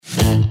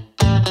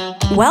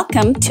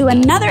Welcome to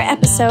another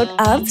episode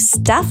of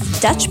Stuff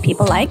Dutch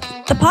People Like,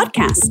 the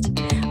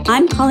podcast.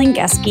 I'm Colleen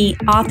Geske,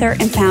 author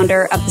and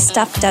founder of the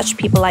Stuff Dutch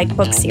People Like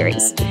book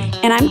series,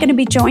 and I'm going to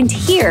be joined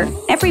here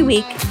every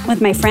week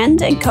with my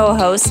friend and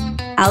co-host,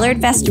 Allard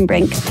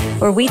Westenbrink,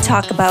 where we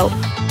talk about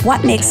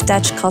what makes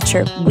Dutch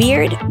culture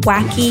weird,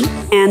 wacky,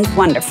 and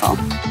wonderful.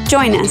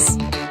 Join us.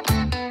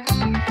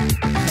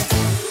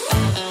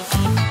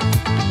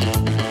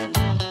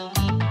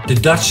 The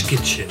Dutch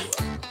kitchen.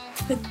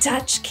 The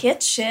Dutch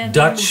kitchen.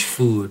 Dutch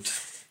food.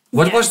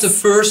 What was the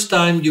first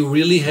time you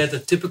really had a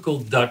typical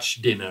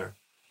Dutch dinner?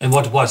 And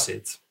what was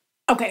it?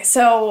 Okay,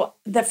 so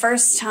the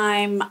first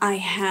time I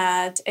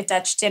had a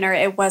Dutch dinner,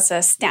 it was a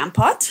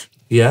stampot.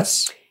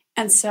 Yes.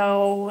 And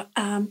so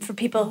for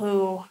people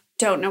who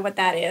don't know what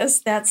that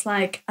is, that's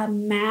like a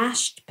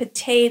mashed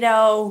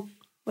potato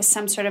with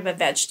some sort of a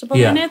vegetable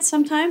in it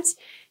sometimes,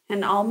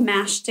 and all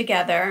mashed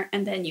together.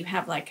 And then you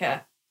have like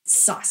a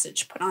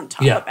sausage put on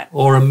top of it.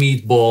 Or a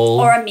meatball.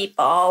 Or a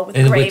meatball with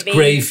gravy. With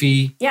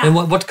gravy. Yeah. And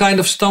what kind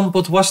of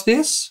stampot was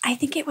this? I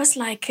think it was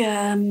like...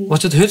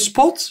 was it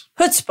hutspot?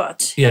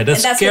 Hutspot. Yeah,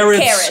 that's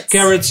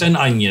carrots and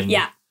onion.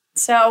 Yeah.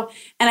 So,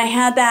 and I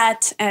had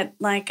that at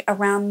like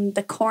around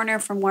the corner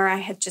from where I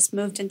had just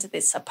moved into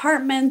this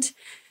apartment.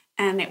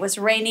 And it was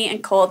rainy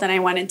and cold. And I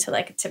went into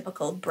like a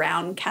typical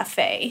brown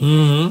cafe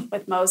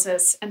with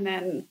Moses. And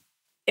then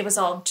it was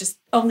all just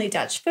only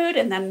Dutch food.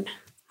 And then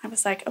I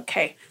was like,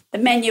 okay, the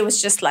menu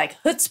was just like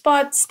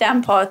hutspot,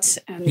 stampot,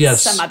 and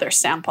some other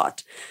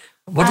stampot.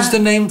 What is the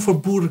name for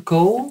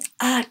boerenkool?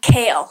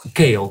 Kale.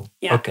 Kale.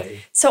 Yeah.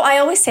 Okay. So I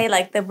always say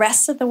like the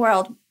rest of the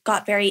world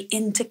got very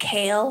into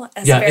kale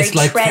as very it's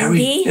like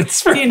trendy.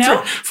 It's very, you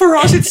know, for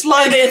us it's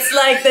like it's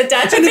like the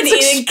Dutch have been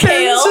eating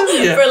kale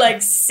for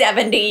like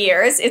 70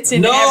 years. It's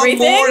in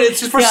everything. No more.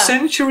 It's for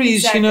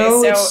centuries. Exactly. You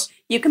know. So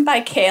you can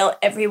buy kale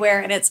everywhere,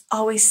 and it's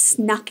always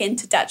snuck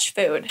into Dutch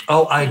food.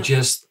 Oh,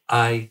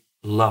 I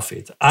love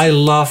it. I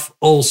love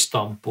all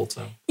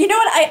stampotten. You know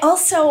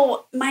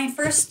what? My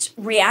first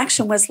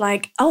reaction was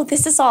like, oh,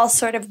 this is all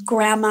sort of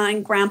grandma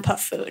and grandpa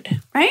food,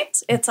 right?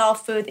 It's all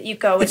food that you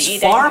go and eat.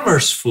 It's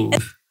farmers' food.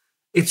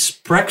 It's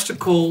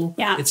practical.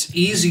 Yeah. It's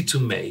easy to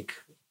make.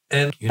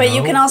 And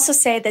you can also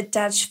say that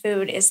Dutch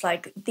food is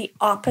like the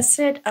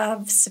opposite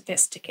of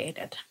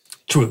sophisticated.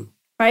 True.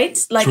 Right?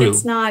 Like True.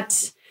 It's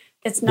not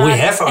we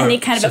have any our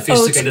kind of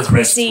sophisticated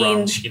cuisine.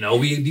 Restaurants, you know.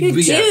 We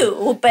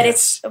do, but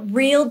it's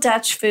real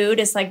Dutch food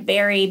is like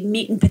very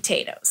meat and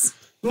potatoes.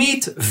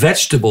 Meat,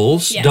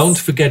 vegetables. Yes. Don't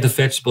forget the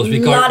vegetables. A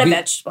lot of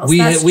vegetables.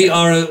 We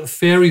are a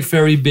very,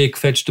 very big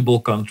vegetable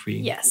country.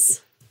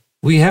 Yes.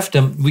 We have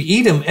them. We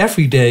eat them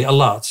every day a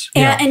lot.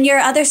 Yeah, and your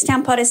other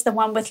stampot is the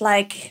one with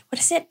like, what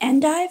is it?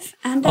 Endive?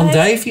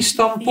 Andijvie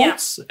stampot.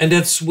 Yeah. And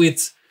that's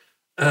with...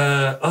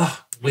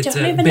 with I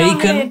don't even bacon. know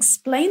how to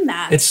explain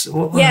that. It's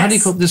how do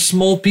you call it? The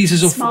small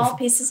pieces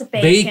of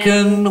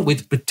bacon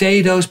with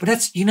potatoes. But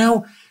that's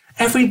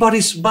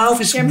everybody's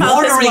mouth is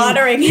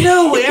watering. You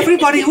know,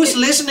 everybody who's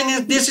listening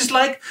to this is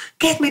like,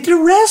 get me the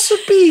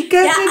recipe.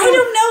 I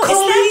don't know.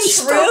 Colleen,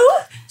 is that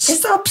true?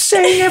 Stop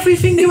saying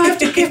everything. You have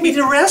to give me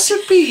the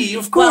recipe,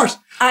 of course.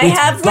 Well, with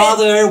have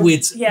butter,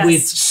 with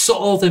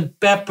salt and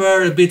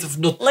pepper, a bit of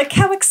Look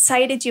how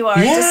excited you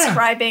are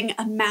describing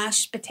a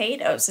mashed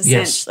potatoes,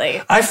 essentially.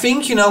 Yes. I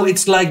think,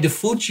 it's like the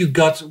food you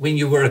got when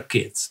you were a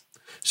kid.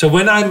 So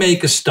when I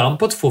make a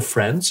stampot for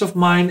friends of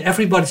mine,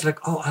 everybody's like,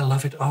 oh, I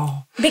love it.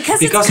 Oh,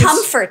 because it's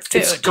comfort food.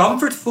 It's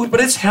comfort food, but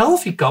it's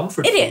healthy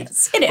comfort food. It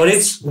is. But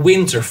it's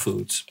winter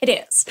food. It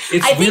is.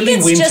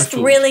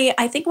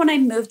 I think when I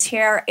moved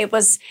here,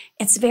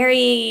 it's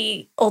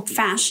very old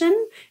fashioned.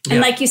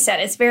 And like you said,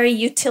 it's very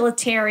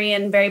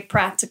utilitarian, very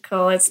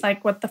practical. It's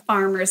like what the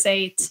farmers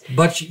ate.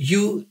 But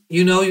you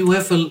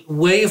have a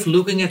way of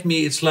looking at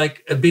me. It's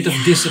like a bit of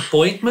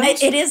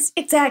disappointment. It is,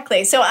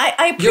 exactly. So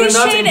I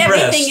appreciate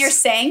everything you're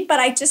saying, but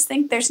I just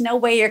think there's no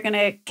way you're going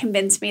to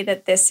convince me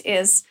that this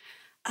is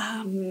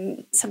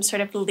some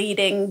sort of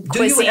leading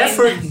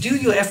cuisine. Do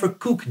you ever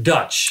cook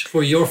Dutch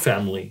for your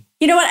family?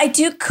 You know what? I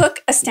do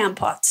cook a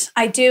stampot.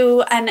 I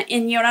do, and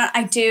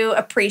I do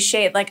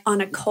appreciate like on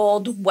a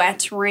cold,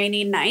 wet,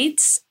 rainy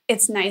night,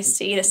 it's nice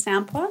to eat a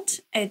stampot.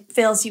 It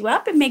fills you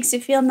up. It makes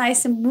you feel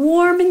nice and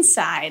warm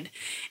inside.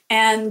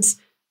 And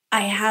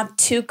I have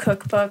 2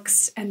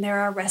 cookbooks, and there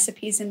are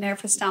recipes in there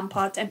for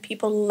stampot, and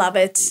people love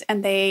it,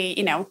 and they,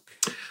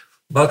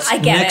 But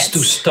next to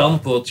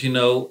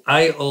stampot,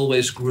 I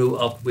always grew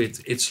up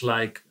with, it's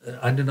like,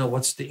 I don't know,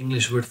 what's the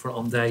English word for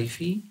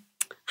andijvie?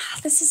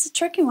 This is a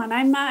tricky one.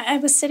 I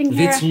was sitting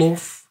here.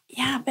 Witlof.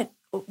 Yeah, but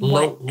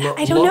what?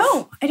 I don't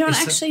know. I don't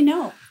actually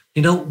know.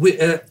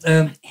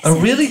 A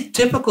really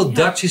typical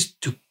Dutch is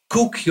to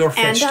cook your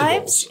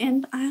vegetables.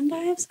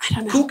 Endives? I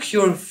don't know. Cook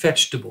your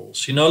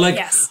vegetables.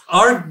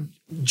 Our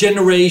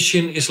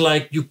generation is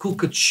like you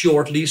cook it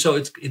shortly, so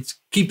it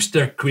keeps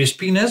their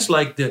crispiness,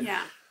 like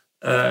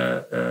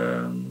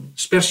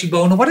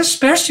spersiebonen. What is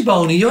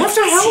spersiebonen? You have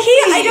to help me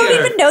here. I don't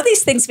even know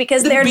these things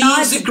because they're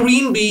not... The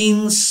green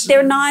beans.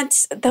 They're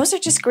not... Those are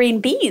just green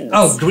beans.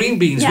 Oh, green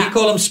beans. Yeah. We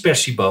call them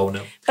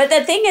spersiebonen. But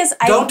the thing is...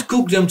 Don't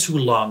cook them too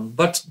long.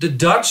 But the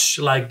Dutch,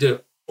 like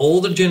the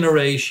older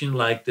generation,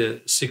 like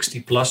the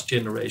 60-plus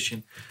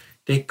generation,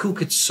 they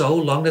cook it so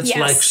long that's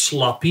like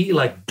sloppy,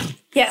 like...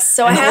 Yes,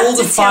 so I have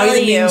to tell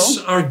you... all the vitamins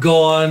are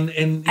gone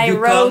and you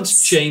can't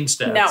change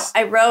that. No,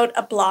 I wrote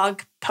a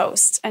blog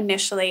post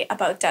initially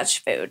about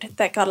Dutch food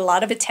that got a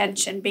lot of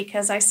attention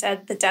because I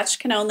said the Dutch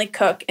can only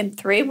cook in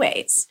 3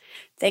 ways.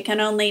 They can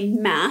only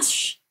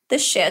mash the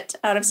shit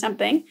out of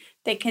something,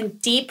 they can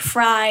deep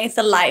fry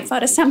the life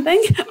out of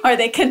something, or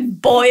they can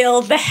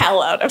boil the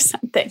hell out of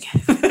something.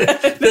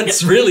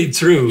 That's really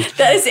true.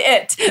 That is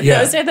it. Yeah.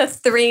 Those are the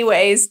 3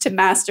 ways to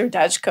master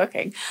Dutch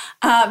cooking.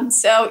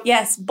 So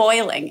yes,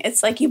 boiling.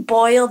 It's like you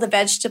boil the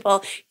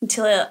vegetable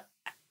until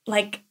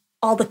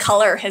all the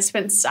color has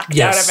been sucked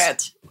out of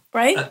it.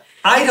 Right?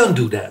 I don't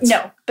do that.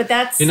 No, but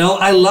that's...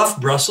 I love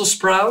Brussels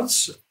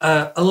sprouts.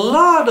 A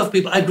lot of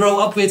people... I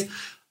grow up with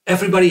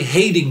everybody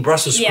hating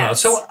Brussels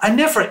sprouts. So I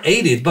never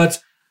ate it,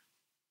 but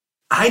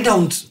I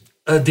don't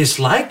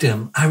dislike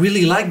them. I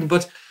really like them,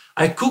 but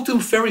I cook them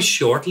very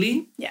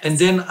shortly. Yes. And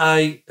then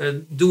I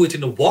do it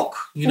in a wok.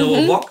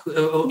 A wok?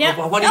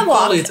 What do you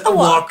call it? A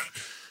wok.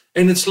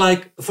 And it's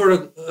like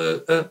for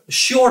a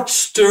short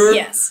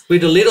stir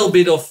with a little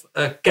bit of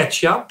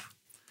ketchup.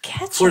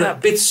 For a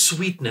bit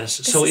sweetness.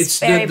 So it's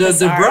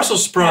the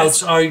Brussels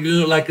sprouts are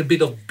like a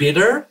bit of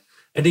bitter.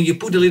 And then you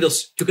put a little,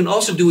 you can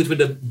also do it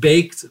with a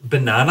baked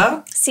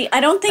banana. See,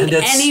 I don't think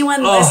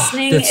anyone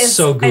listening is,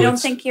 so good. I don't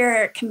think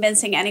you're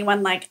convincing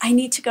anyone like, I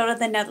need to go to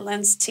the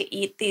Netherlands to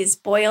eat these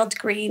boiled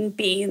green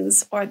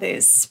beans or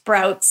these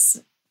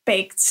sprouts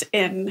baked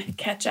in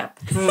ketchup.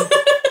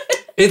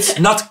 It's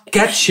not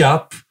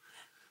ketchup,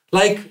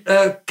 like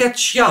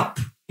ketchup,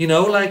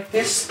 like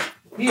this.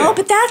 Here. Oh,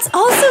 but that's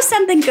also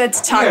something good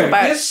to talk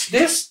about.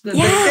 The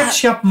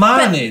ketchup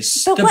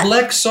mayonnaise, the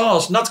black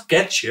sauce, not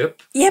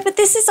ketchup. Yeah, but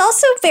this is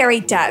also very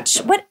Dutch.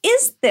 What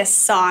is this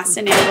sauce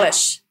in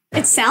English?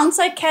 It sounds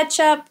like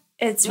ketchup.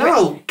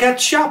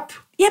 Ketchup.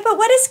 Yeah, but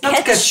what is ketchup?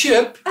 Not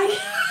ketchup.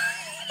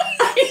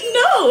 I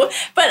know,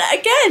 but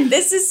again,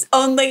 this is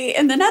only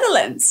in the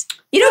Netherlands.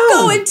 You don't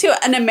go into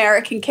an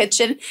American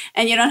kitchen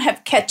and you don't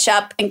have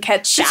ketchup and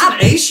ketchup. It's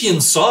an Asian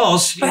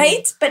sauce.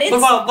 Right? But it's...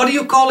 what do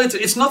you call it?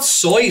 It's not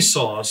soy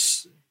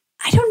sauce.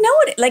 I don't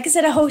know. Is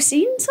it a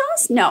Hoisin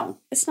sauce? No,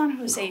 it's not a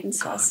Hoisin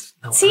sauce.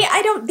 No, see,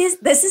 I don't...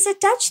 This is a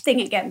Dutch thing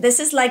again. This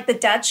is like the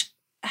Dutch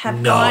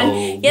have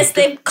gone... Yes,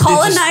 they've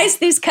colonized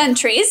these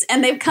countries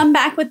and they've come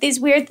back with these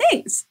weird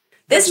things.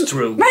 That's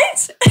true. Right?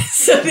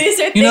 So these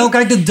are things...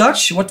 like the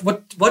Dutch,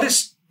 what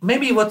is...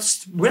 Maybe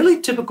what's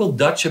really typical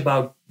Dutch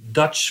about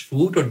Dutch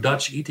food or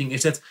Dutch eating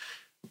is that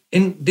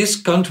in this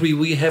country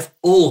we have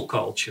all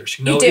cultures.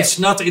 It's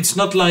not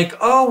like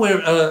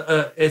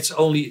it's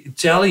only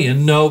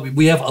Italian. No,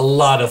 we have a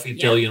lot of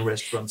Italian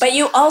restaurants. But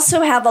you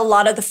also have a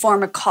lot of the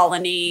former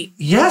colony.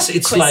 Yes,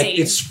 it's cuisine. Like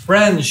it's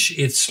French.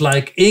 It's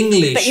like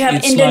English. But you have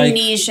it's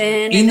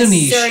Indonesian,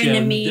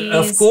 Surinamese,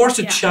 of course,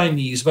 the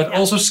Chinese, but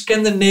also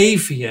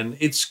Scandinavian.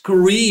 It's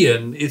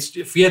Korean. It's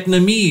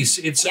Vietnamese.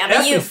 It's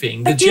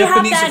everything. The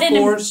Japanese, of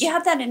course. You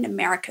have that in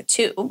America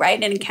too,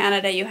 right? And in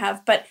Canada, you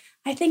have, but.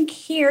 I think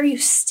here you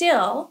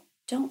still,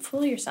 don't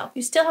fool yourself,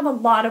 you still have a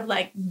lot of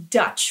like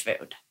Dutch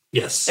food.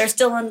 Yes. There's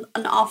still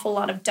an awful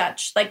lot of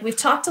Dutch. Like we've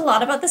talked a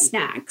lot about the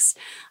snacks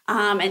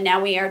and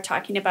now we are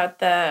talking about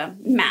the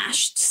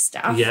mashed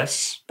stuff.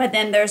 Yes. But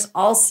then there's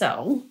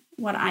also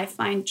what I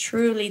find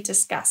truly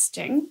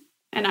disgusting.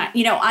 And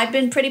I've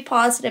been pretty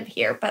positive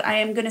here, but I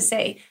am going to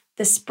say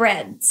the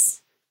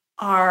spreads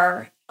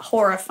are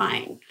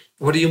horrifying.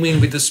 What do you mean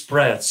with the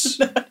spreads?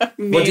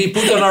 What do you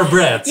put on our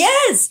bread?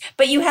 Yes,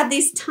 but you have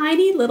these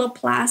tiny little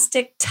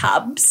plastic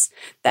tubs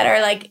that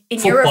are like in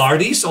for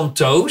parties on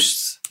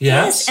toast.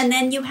 Yes, and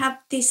then you have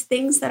these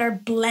things that are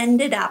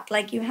blended up.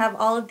 Like you have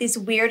all of these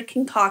weird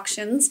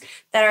concoctions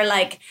that are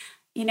like,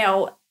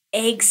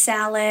 egg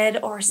salad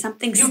or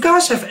something. You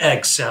guys have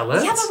egg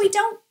salad. Yeah, but we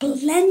don't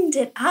blend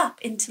it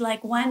up into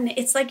like one.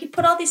 It's like you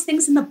put all these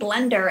things in the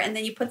blender and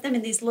then you put them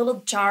in these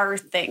little jar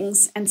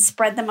things and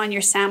spread them on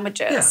your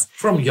sandwiches. Yeah,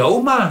 from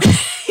Yoma.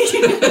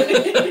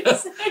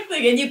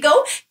 Exactly. And you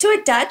go to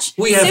a Dutch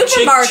we have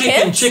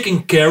supermarket.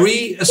 chicken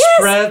curry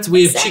spread.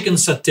 We have chicken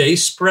satay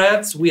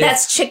spread.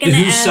 That's chicken the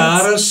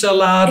husaren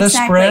salade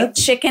spread.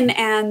 Chicken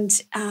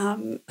and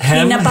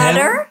peanut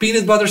butter.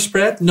 Peanut butter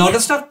spread. No,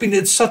 that's not peanut.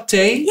 It's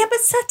satay. Yeah, but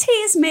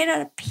satay is made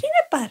out of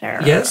peanut butter.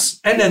 Yes,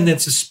 and then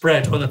it's a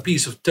spread on a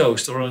piece of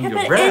toast or on your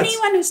bread. But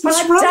anyone who's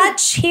not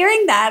Dutch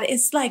hearing that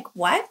is like,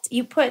 what?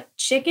 You put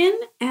chicken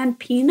and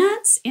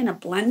peanuts in a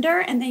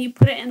blender and then you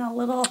put it in a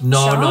little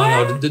jar?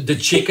 No. The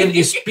chicken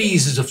is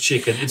pieces of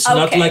chicken. It's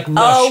not like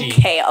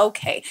mushy.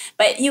 Okay.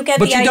 But you get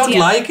the idea. But you don't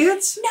like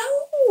it?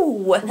 No.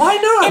 Why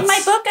not? In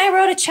my book, I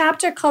wrote a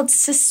chapter called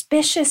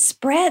Suspicious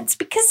Spreads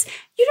because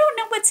you don't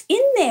know what's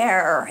in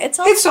there.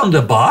 It's on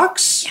the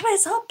box. Yeah, but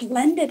it's all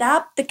blended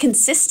up. The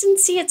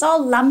consistency, it's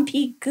all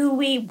lumpy,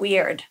 gooey,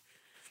 weird.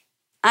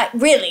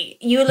 Really,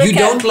 you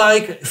don't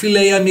like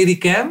Filet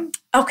Americain?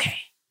 Okay.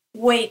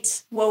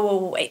 Wait.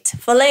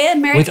 Filet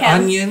Americain. With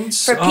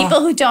onions. For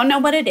people who don't know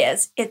what it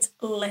is, it's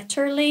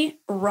literally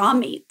raw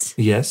meat.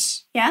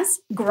 Yes. Yes?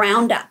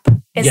 Ground up.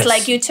 It's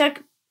like you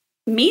took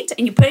meat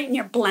and you put it in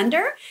your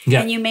blender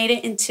and you made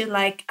it into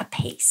like a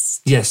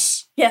paste.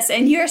 Yes. Yes.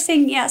 And you're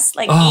saying yes,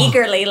 like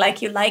eagerly,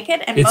 like you like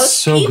it. And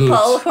most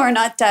people who are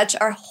not Dutch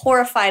are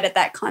horrified at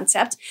that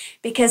concept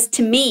because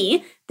to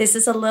me, this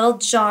is a little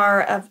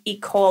jar of E.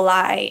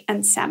 coli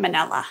and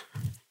salmonella.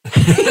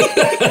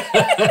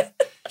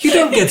 You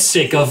don't get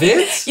sick of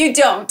it. You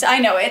don't. I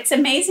know. It's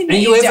amazing that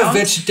and you have a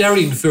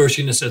vegetarian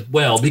version as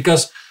well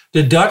because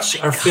the Dutch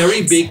are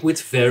very big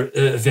with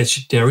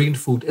vegetarian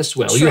food as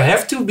well. True. You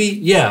have to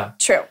be,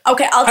 True.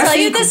 Okay, I'll tell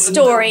you the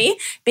story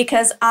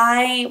because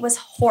I was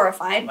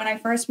horrified. When I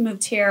first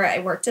moved here, I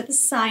worked at the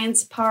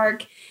science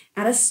park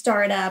at a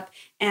startup,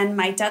 and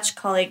my Dutch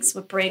colleagues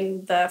would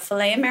bring the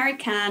Filet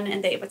Americain,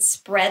 and they would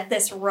spread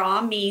this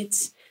raw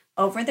meat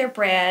over their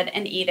bread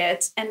and eat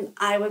it. And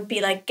I would be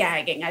like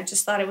gagging. I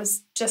just thought it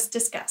was just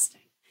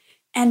disgusting.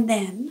 And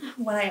then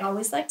what I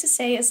always like to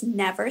say is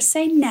never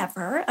say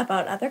never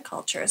about other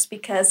cultures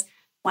because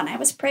when I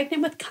was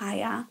pregnant with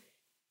Kaya,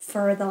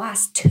 for the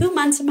last 2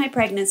 months of my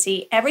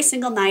pregnancy, every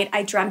single night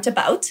I dreamt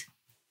about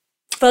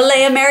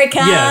Filet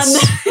Americain. Yes.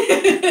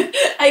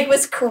 I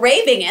was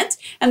craving it.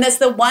 And that's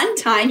the one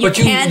time you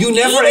can't you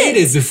never ate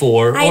it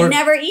before. I'd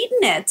never eaten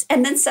it.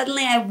 And then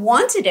suddenly I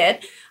wanted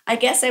it. I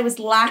guess I was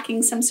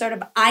lacking some sort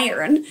of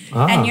iron.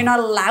 And you're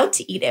not allowed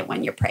to eat it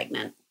when you're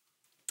pregnant.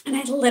 And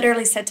I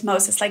literally said to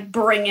Moses, like,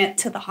 bring it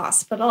to the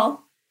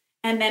hospital.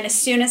 And then as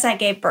soon as I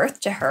gave birth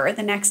to her,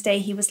 the next day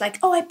he was like,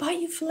 oh, I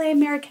bought you Filet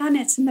Americain.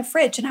 It's in the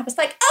fridge. And I was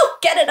like, oh,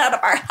 get it out of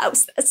our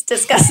house. That's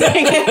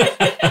disgusting.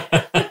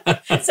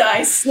 So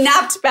I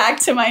snapped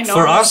back to my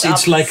normal For us, self.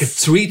 it's like a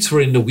treat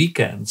for in the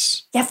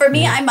weekends. Yeah, for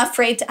me, I'm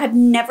afraid I've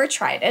never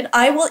tried it.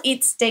 I will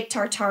eat steak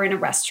tartare in a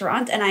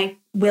restaurant, and I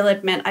will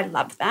admit I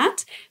love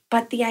that.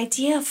 But the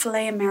idea of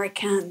Filet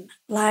Americain,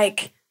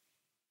 like,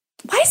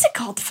 why is it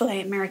called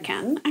Filet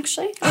Americain,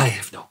 actually? I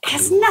have no clue. It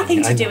has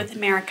nothing to do with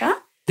America.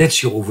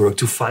 That's your work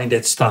to find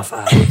that stuff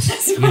out.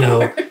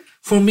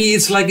 For me,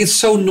 it's like it's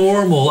so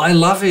normal. I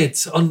love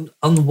it on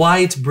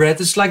white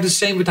bread. It's like the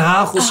same with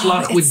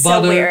hagelslag with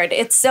butter. It's so weird.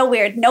 It's so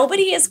weird.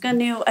 Nobody is going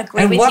to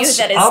agree with you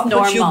that it's normal. And what's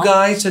up with you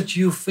guys that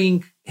you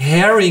think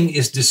herring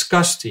is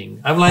disgusting?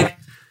 I'm like,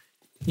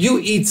 you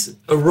eat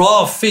a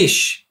raw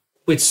fish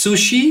with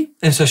sushi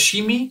and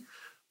sashimi,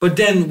 but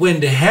then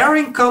when the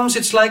herring comes,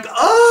 it's like,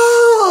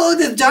 oh,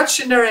 the Dutch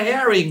and their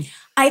herring.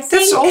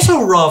 That's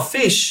also raw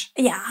fish.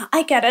 Yeah,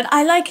 I get it.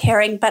 I like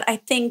herring, but I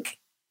think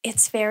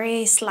it's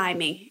very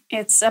slimy.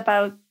 It's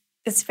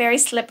very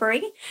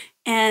slippery.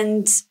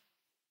 And,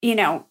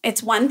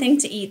 it's one thing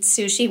to eat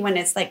sushi when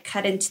it's like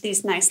cut into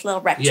these nice little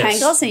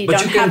rectangles. And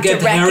but you can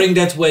get herring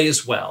that way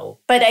as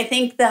well. But I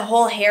think the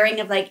whole herring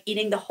of like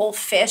eating the whole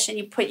fish and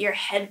you put your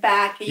head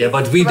back. And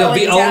but we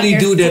only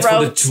do that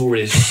for the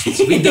tourists.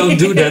 We don't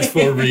do that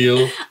for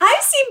real.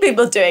 I've seen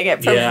people doing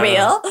it for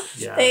real.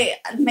 Yeah. They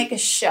make a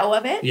show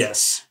of it.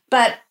 Yes.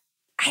 But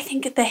I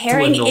think the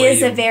herring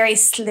is a very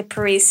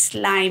slippery,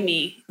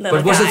 slimy little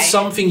guy. But was it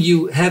something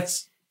you had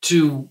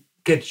to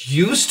get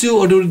used to,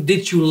 or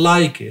did you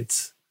like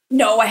it?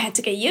 No, I had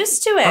to get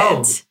used to it.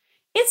 Oh.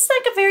 It's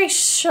like a very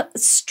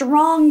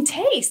strong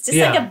taste. It's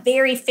like a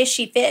very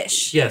fishy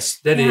fish. Yes,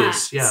 that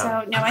is. Yeah.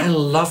 So, I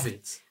love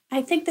it.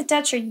 I think the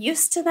Dutch are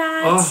used to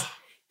that. Oh.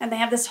 And they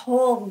have this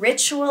whole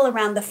ritual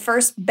around the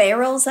first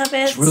barrels of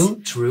it.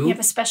 True. You have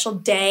a special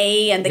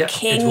day, and the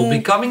king... It will be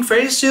coming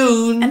very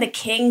soon. And the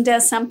king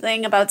does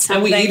something about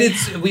something.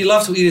 And we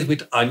love to eat it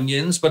with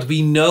onions, but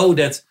we know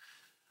that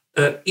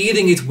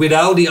eating it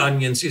without the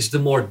onions is the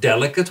more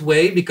delicate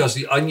way because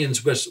the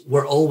onions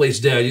were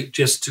always there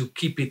just to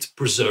keep it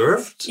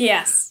preserved.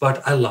 Yes.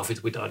 But I love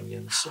it with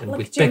onions and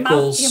with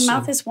pickles. Your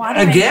mouth is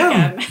watering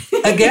again.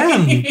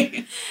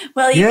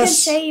 Well, you can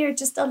say you're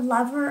just a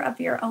lover of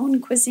your own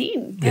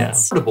cuisine.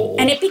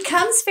 And it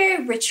becomes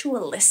very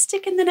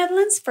ritualistic in the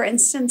Netherlands. For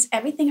instance,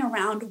 everything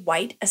around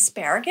white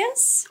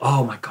asparagus.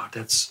 Oh my God,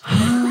 that's...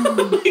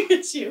 Look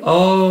at you.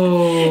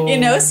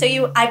 Oh.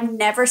 So I've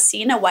never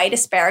seen a white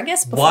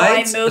asparagus before.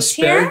 White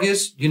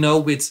asparagus,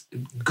 with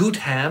good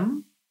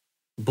ham,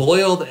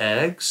 boiled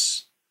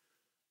eggs,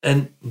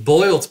 and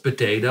boiled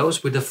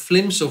potatoes with a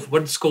flimps of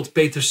what is called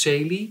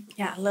peterselie.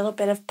 Yeah, a little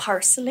bit of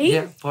parsley.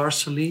 Yeah,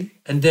 parsley.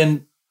 And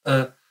then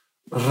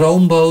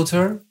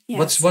roomboter.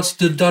 Yes. What's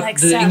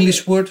the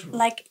English word?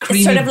 Like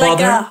creamy sort of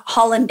butter. Like a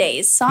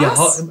hollandaise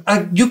sauce. Yeah,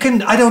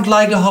 I don't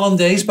like the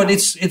hollandaise, but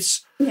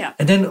it's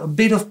and then a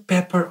bit of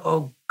pepper.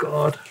 Oh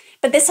God.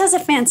 But this has a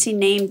fancy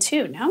name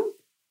too, no?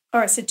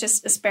 Or is it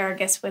just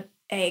asparagus with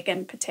egg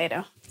and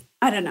potato?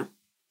 I don't know.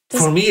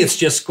 For me, it's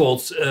just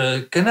called,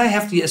 can I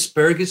have the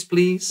asparagus,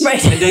 please?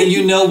 Right. And then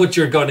you know what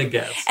you're going to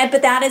get.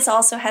 But that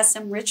also has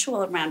some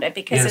ritual around it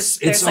because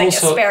there's like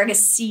also, asparagus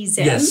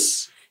season.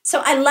 Yes.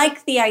 So I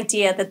like the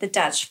idea that the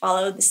Dutch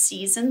follow the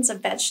seasons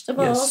of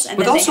vegetables. Yes. And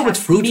but also with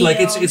fruit, meals. like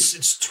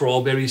it's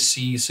strawberry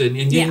season.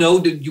 And you know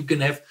that you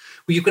can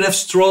have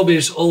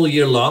strawberries all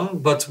year long,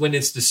 but when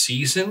it's the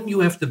season,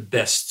 you have the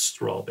best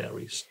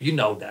strawberries. You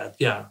know that,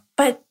 yeah.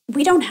 But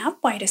we don't have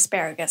white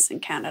asparagus in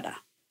Canada.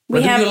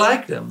 But do you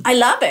like them? I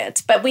love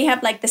it, but we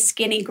have like the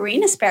skinny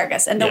green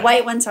asparagus, and the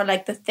white ones are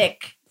like the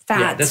thick,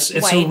 fat. Yeah,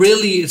 white.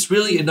 It's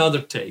really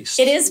another taste.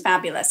 It is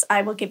fabulous.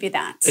 I will give you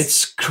that.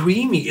 It's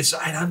creamy.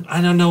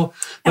 I don't know,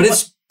 but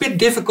it's a bit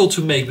difficult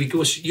to make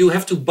because you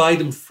have to buy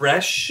them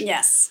fresh.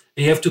 Yes.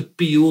 You have to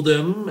peel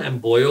them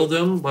and boil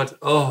them, but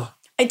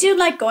I do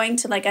like going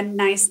to like a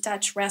nice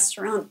Dutch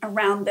restaurant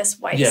around this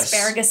white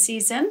asparagus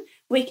season.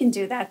 We can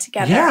do that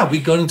together. Yeah,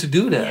 we're going to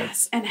do that.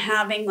 Yes, and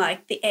having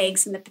like the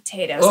eggs and the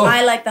potatoes.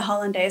 I like the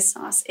hollandaise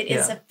sauce. It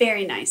is a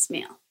very nice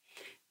meal.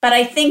 But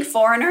I think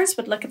foreigners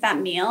would look at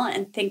that meal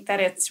and think that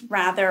it's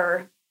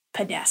rather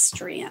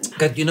pedestrian.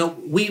 But you're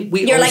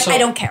also, like, I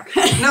don't care.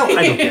 No,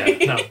 I don't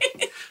care. No.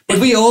 But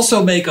we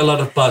also make a lot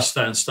of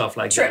pasta and stuff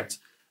like that.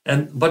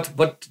 And but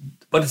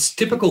it's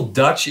typical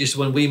Dutch is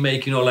when we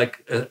make,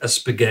 like a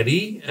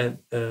spaghetti and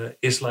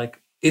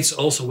it's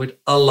also with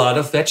a lot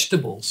of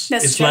vegetables.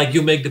 It's true. Like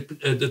you make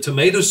the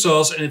tomato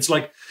sauce, and it's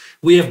like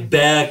we have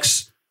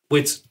bags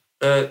with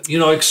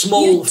like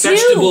small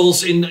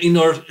vegetables in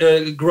our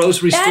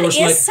grocery stores.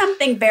 That is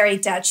something very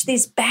Dutch.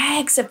 These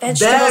bags of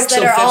vegetables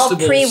that are all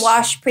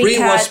pre-washed,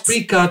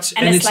 pre-cut,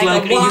 and it's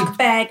like a wok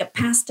bag, a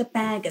pasta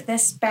bag,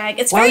 this bag.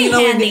 It's very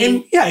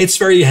handy. It's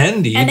very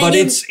handy, but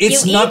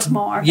it's not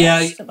more.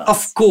 Vegetables.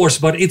 Of course,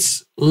 but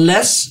it's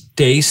less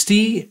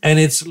tasty and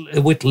it's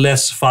with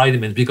less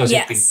vitamins because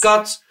it's been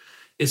cut.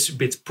 It's a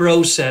bit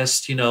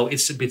processed,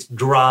 it's a bit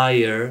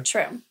drier.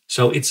 True.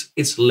 So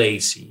it's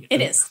lazy.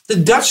 It is. The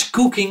Dutch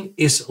cooking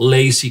is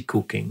lazy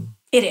cooking.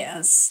 It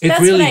is.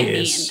 That's really what I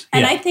mean.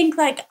 And I think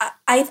like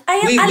I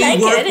we like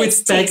work it. with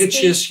it's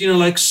packages, tasty.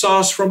 Like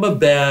sauce from a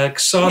bag,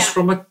 sauce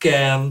from a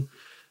can.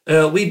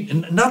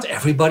 Not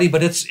everybody,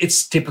 but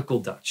it's typical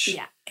Dutch.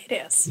 Yeah, it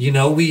is.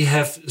 We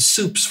have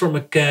soups from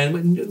a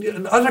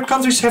can. Other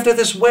countries have that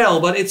as well,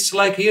 but it's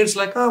like here it's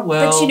like, oh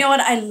well. But you know what?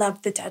 I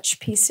love the Dutch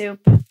pea soup.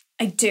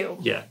 I do.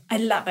 Yeah. I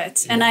love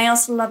it. And I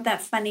also love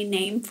that funny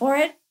name for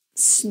it.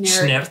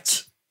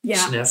 Snert.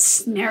 Yeah,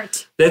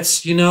 snert.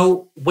 That's,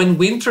 when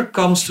winter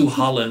comes to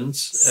Holland,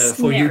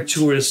 for you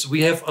tourists,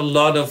 we have a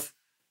lot of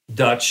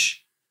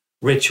Dutch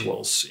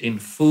rituals in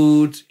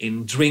food,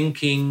 in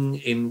drinking,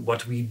 in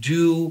what we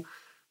do.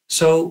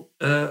 So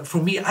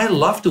for me, I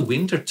love the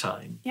winter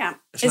time. Yeah,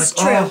 it's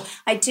true.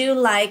 I do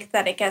like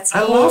that it gets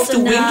cold enough. I love the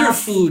winter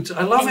food.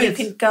 I love it.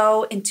 You can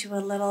go into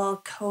a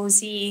little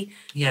cozy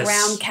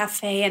round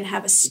cafe and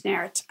have a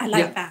snert. I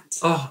like that.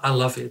 Oh, I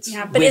love it.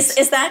 Yeah, but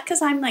is that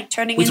because I'm like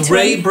turning into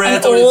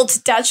an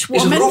old Dutch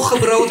woman?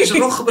 Is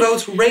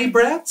roggebrood rye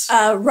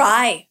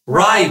bread?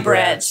 Rye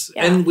bread.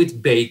 Yeah. And with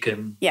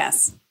bacon.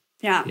 Yes.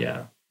 Yeah.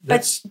 Yeah.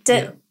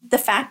 The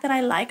fact that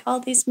I like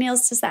all these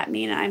meals, does that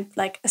mean I'm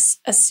like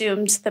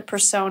assumed the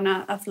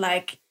persona of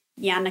like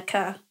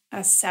Janneke, a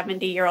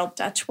 70-year-old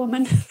Dutch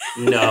woman?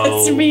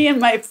 No. That's me and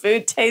my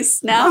food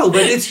taste now. No,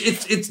 but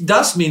it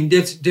does mean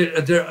that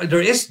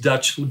there is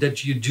Dutch food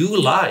that you do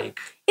like.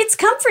 It's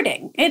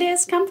comforting. It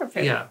is comfort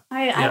food. Yeah.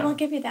 I will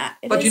give you that.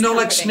 But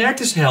like snert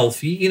is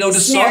healthy. The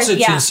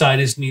sausage inside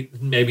is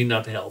maybe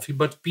not healthy,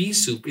 but pea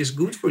soup is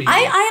good for you.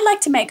 I like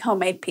to make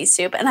homemade pea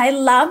soup, and I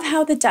love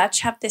how the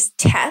Dutch have this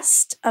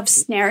test of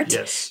snert.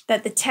 Yes.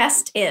 That the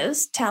test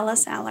is, tell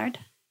us, Allard,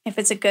 if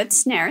it's a good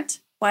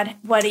snert,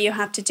 what do you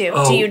have to do?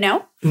 Oh, do you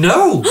know?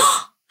 No.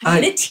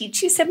 I'm going to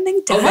teach you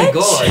something Dutch. Oh my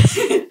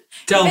God.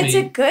 Tell me. If it's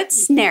a good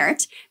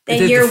snert,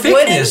 then your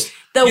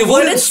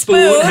wooden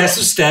spoon has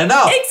to stand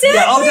up. Exactly.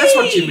 Yeah, that's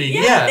what you mean.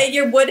 Yeah. That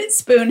your wooden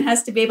spoon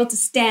has to be able to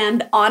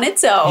stand on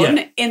its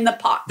own in the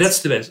pot.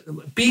 That's the best.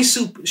 Pea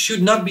soup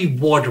should not be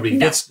watery.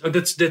 No.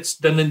 That's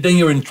then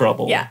you're in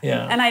trouble. Yeah.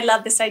 And I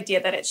love this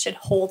idea that it should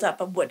hold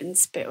up a wooden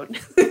spoon.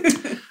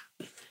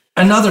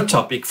 Another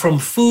topic, from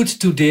food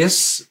to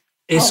this,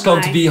 is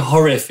going to be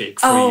horrific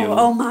for you.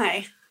 Oh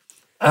my.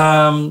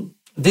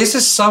 This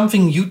is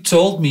something you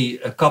told me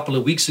a couple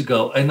of weeks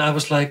ago, and I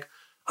was like,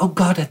 oh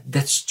God,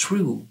 that's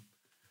true.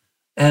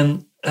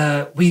 And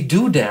we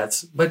do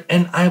that,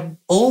 and I'm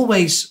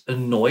always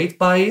annoyed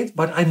by it,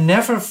 but I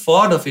never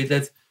thought of it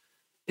that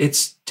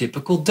it's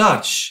typical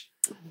Dutch.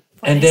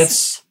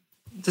 That's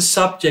the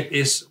subject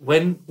is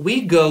when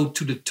we go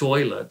to the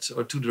toilet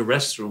or to the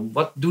restroom,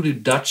 what do the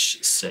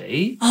Dutch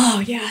say?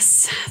 Oh,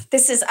 yes.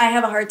 I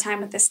have a hard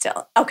time with this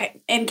still. Okay.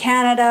 In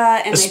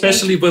Canada. And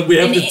especially when we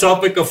have the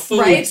topic of food.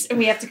 Right. And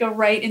we have to go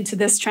right into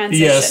this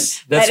transition.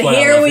 Yes. That's why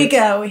here we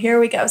go.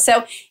 Here we go.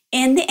 So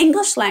in the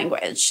English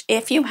language,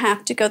 if you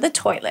have to go to the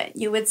toilet,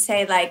 you would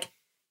say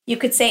You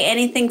could say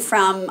anything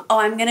from, oh,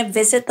 I'm going to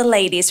visit the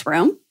ladies'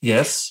 room.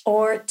 Yes.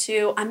 Or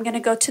to, I'm going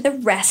to go to the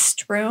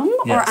restroom.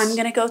 Yes. Or I'm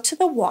going to go to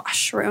the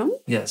washroom.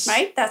 Yes.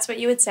 Right? That's what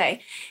you would say.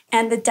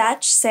 And the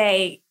Dutch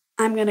say,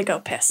 I'm going to go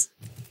piss.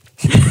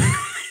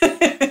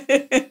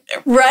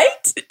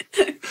 Right?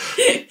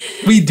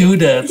 We do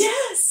that.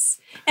 Yes.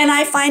 And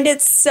I find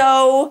it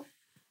so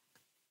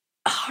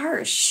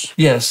harsh.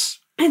 Yes.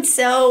 And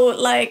so,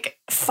 like,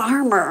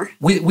 farmer.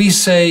 We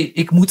say,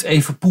 ik moet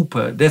even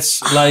poepen.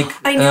 That's like...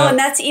 I know, and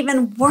that's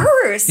even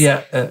worse.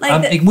 Yeah,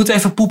 ik moet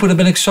even poepen, dan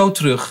ben ik zo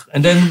terug.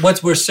 And then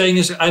what we're saying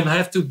is, I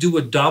have to do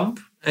a dump,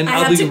 and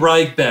I'll be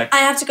right back. I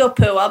have to go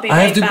poo, I'll be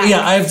right back.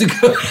 Yeah, I have to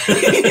go.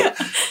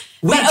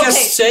 We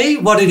just say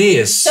what it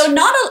is. So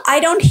I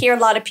don't hear a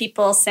lot of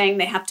people saying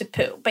they have to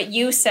poo, but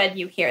you said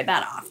you hear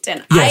that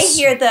often. Yes. I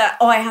hear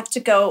I have to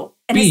go,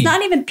 and pee. It's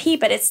not even pee,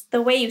 but it's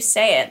the way you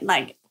say it,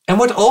 like... And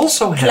what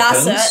also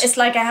happens... Plassen is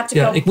like I have to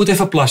go... ik moet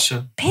even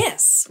plassen.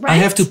 Piss, right? I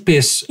have to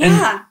piss.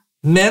 Yeah.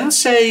 And men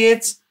say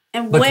it,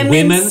 and but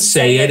women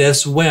say it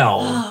as well.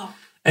 Oh.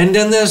 And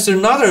then there's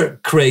another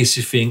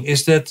crazy thing,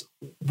 is that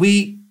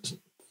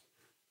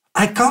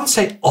I can't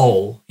say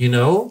all,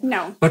 No.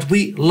 But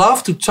we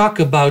love to talk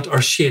about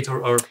our shit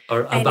or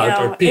about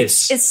our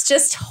piss. It's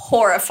just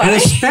horrifying.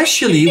 And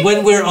especially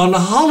when we're on a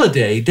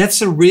holiday,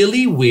 that's a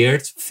really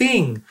weird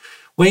thing.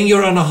 When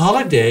you're on a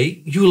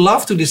holiday, you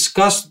love to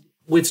discuss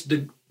with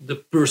the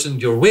person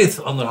you're with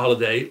on the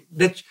holiday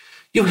that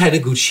you had a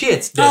good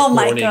shit that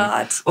morning. Oh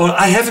my God. Or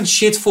I haven't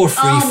shit for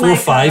 3, 4,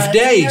 5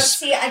 days. No,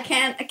 see, I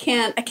can't.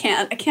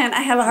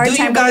 I have a hard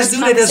time with this conversation. Do you guys do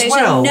that as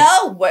well?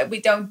 No, we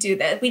don't do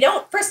that. We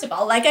don't, first of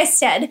all, like I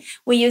said,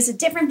 we use a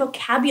different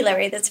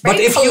vocabulary that's very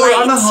polite. But if you're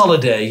on a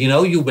holiday,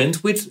 you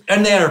went with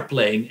an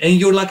airplane and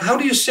you're like, how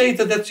do you say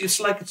that? It's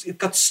like it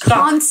got stuck.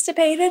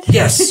 Constipated?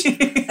 Yes.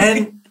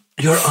 And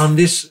you're on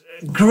this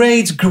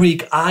great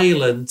Greek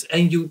island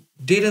and you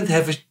didn't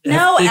have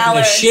taken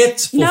a shit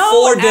for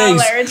 4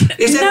 days. Allard.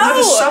 Is that not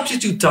a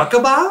subject you talk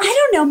about? I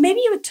don't know. Maybe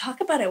you would talk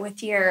about it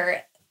with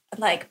your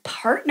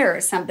partner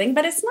or something,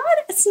 but it's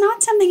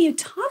not something you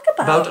talk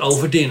about. About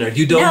over dinner.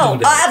 You don't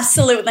do that. No,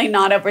 absolutely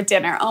not over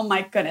dinner. Oh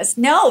my goodness.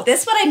 No,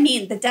 this is what I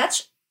mean. The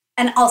Dutch,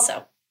 and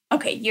also,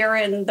 okay, you're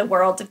in the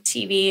world of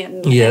TV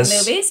and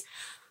movies.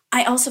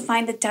 I also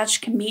find that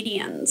Dutch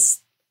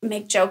comedians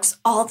make jokes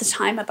all the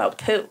time about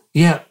poo.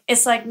 Yeah.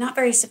 It's like not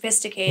very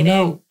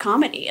sophisticated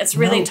comedy. It's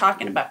really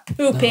talking about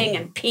pooping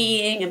and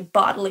peeing and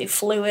bodily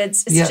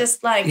fluids. It's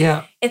just like,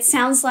 it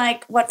sounds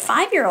like what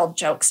 5-year-old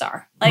jokes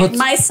are. Like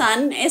my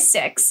son is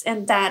 6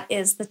 and that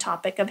is the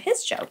topic of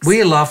his jokes.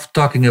 We love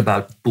talking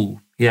about poo.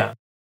 Yeah.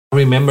 I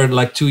remember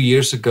 2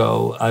 years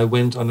ago, I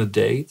went on a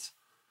date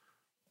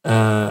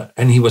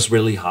and he was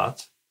really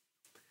hot.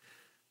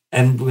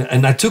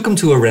 And I took him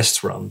to a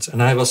restaurant,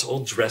 and I was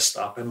all dressed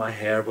up, and my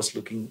hair was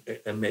looking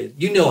amazing.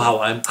 You know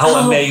how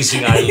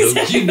amazing I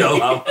look. You know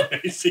how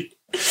amazing.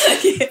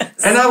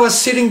 Yes. And I was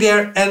sitting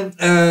there,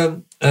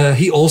 and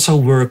he also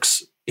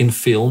works in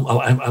film. Oh,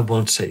 I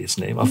won't say his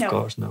name, of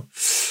course, no.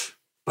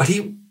 But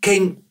he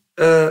came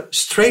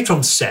straight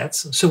from set,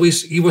 so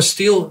he was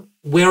still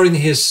wearing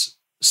his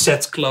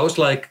set clothes,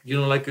 like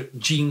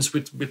jeans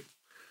with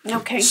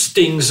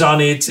stings on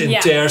it and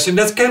tears, and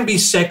that can be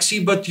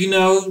sexy, but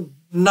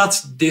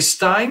not this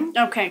time.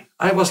 Okay.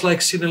 I was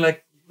sitting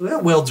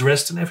well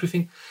dressed and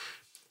everything.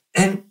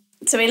 And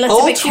so he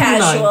looked a bit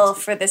casual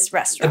for this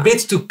restaurant. A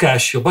bit too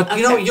casual. But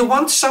you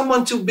want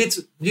someone to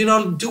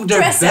do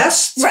their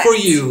best for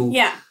you.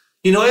 Yeah.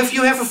 If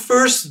you have a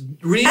first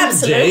real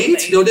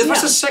date, this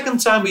was the second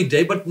time we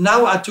date, but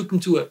now I took him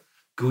to a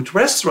good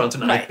restaurant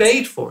and I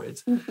paid for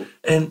it. Mm-hmm.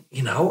 And,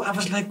 I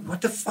was like,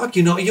 what the fuck?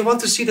 You want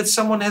to see that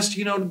someone has,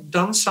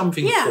 done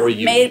something for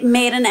you.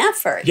 Made an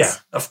effort. Yeah,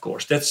 of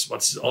course. That's what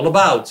it's all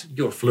about.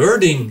 You're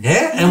flirting,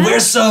 and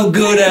we're so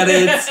good at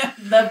it.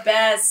 The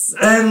best.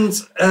 And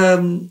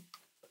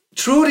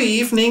through the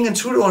evening and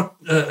through our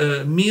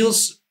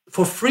meals,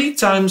 for 3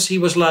 times, he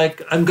was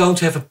like, I'm going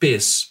to have a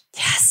piss.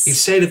 Yes. He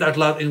said it out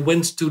loud and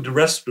went to the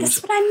restroom.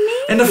 That's what I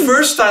mean. And the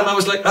first time I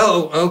was like,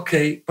 oh,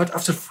 okay. But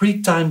after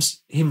 3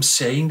 times him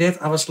saying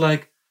that, I was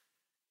like,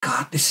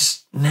 God, this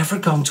is never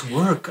going to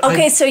work.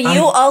 Okay, so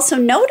you also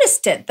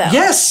noticed it though.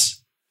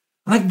 Yes.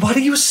 Like, what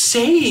are you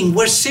saying?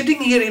 We're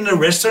sitting here in a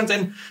restaurant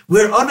and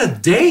we're on a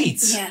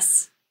date.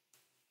 Yes.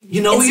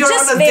 You're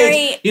on a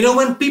date.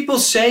 When people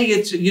say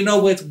it,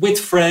 with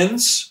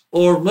friends,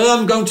 or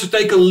I'm going to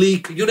take a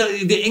leak.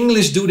 The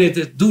English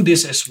do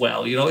this as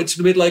well. It's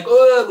a bit like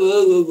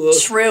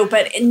true,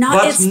 but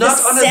not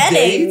on a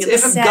date.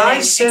 If a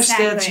guy says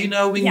that,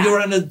 when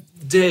you're on a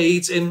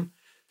date and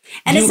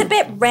it's a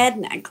bit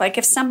redneck. Like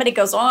if somebody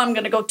goes, I'm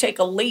going to go take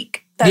a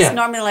leak. That's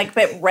normally a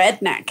bit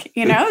redneck,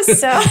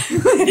 So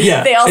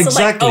they also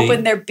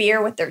open their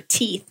beer with their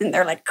teeth and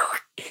they're like,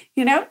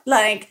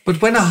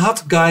 But when a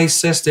hot guy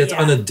says that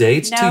on a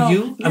date to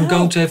you, I'm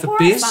going to have a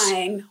piss.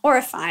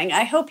 Horrifying.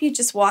 I hope you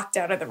just walked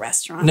out of the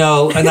restaurant.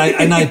 No, and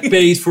I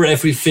paid for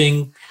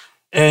everything.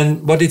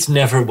 But it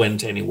never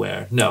went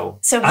anywhere. No.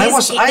 So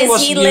is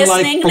he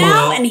listening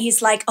now? And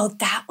he's like, oh,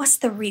 that was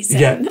the reason.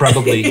 Yeah,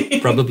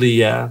 probably,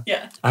 yeah.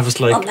 Yeah. I was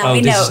like,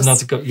 this is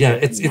not a good. Yeah,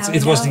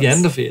 it was the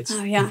end of it.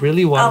 Oh, yeah. It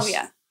really was. Oh,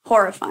 yeah.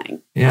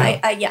 Horrifying. Yeah.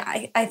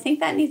 I think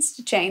that needs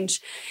to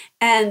change.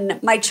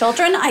 And my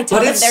children, I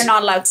tell them they're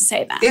not allowed to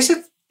say that. Is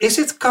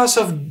it because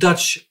of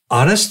Dutch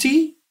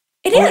honesty?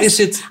 It or is.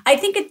 Is it? I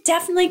think it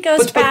definitely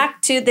goes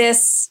back to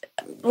this,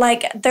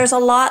 like, there's a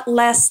lot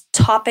less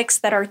topics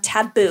that are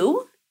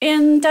taboo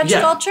in Dutch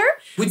culture.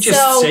 We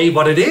just say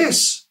what it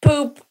is.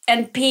 Poop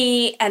and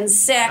pee and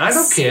sex. I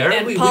don't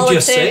care. We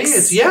just say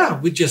it. Yeah,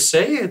 we just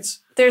say it.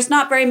 There's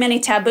not very many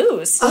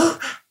taboos. Oh,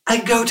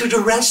 I go to the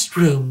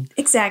restroom.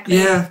 Exactly.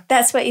 Yeah.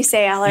 That's what you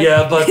say, Allard.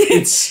 Yeah, but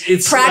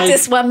it's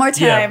practice one more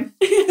time.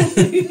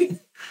 Yeah.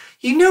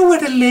 You know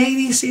what a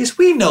ladies is?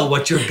 We know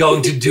what you're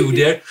going to do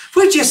there.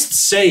 We just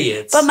say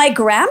it. But my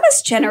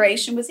grandma's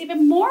generation was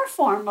even more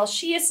formal.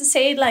 She used to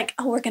say, like,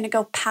 oh, we're going to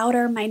go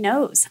powder my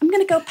nose. I'm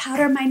going to go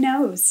powder my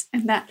nose.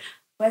 And that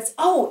was,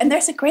 and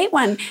there's a great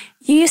one.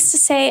 You used to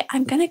say,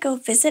 I'm going to go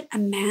visit a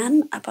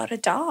man about a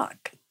dog.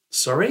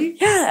 Sorry?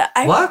 Yeah.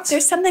 What?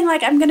 There's something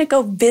like, I'm going to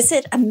go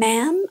visit a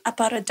man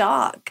about a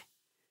dog.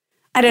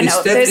 I don't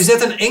know. Is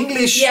that an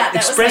English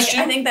expression?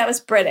 I think that was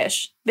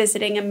British,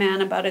 visiting a man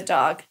about a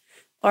dog.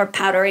 Or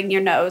powdering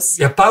your nose.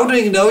 Yeah,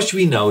 powdering your nose,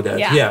 we know that.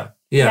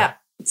 Yeah.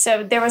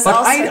 So there was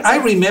I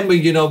remember,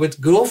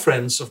 with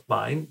girlfriends of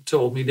mine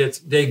told me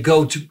that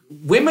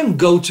women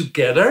go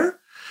together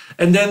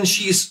and then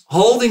she's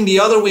holding the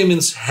other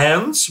women's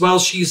hands while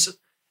she's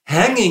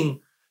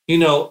hanging,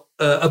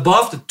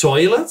 above the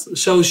toilet.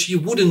 So she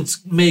wouldn't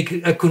make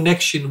a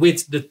connection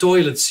with the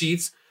toilet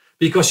seat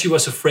because she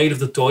was afraid of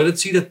the toilet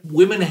seat, that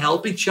women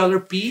help each other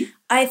pee.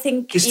 I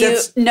think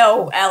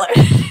no, Allard.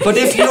 But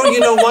if you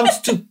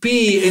want to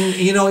pee and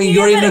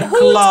you're in a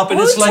club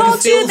and it's like who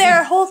told you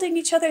they're holding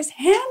each other's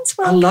hands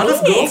while a lot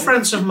of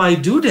girlfriends of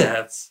mine do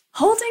that.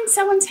 Holding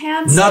someone's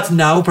hands? Not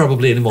now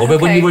probably anymore, but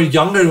when you were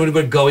younger, when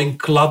we were going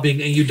clubbing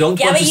and you don't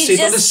want to sit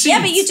on the seat. Yeah,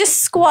 but you just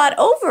squat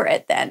over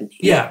it then.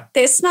 Yeah.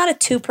 It's not a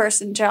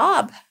 2-person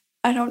job.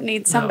 I don't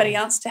need somebody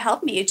else to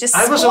help me. You just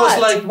I was always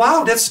like,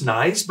 wow, that's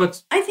nice,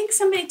 but I think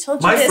somebody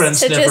told you my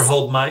friends never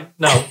hold my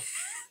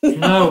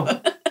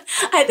No.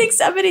 I think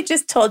somebody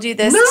just told you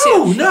this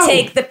to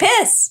take the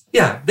piss.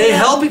 Yeah, they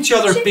help each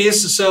other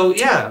piss, so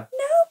yeah.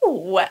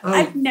 No,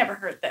 I've never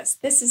heard this.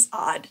 This is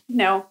odd.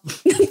 No.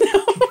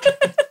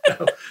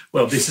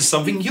 Well, this is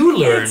something you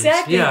learned.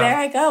 Exactly, there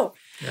I go.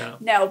 Yeah.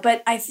 No,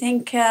 but I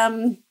think,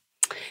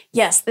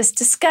 yes, this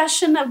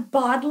discussion of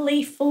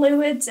bodily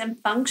fluids and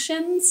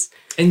functions.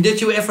 And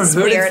did you ever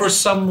heard it for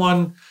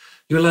someone...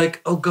 You're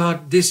like, oh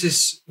God,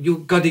 you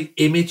got the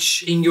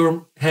image in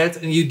your head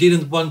and you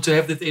didn't want to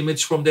have that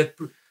image from that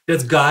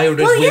guy or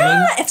that woman?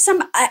 Yeah,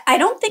 I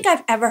don't think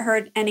I've ever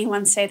heard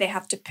anyone say they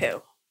have to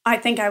poo. I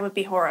think I would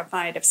be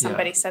horrified if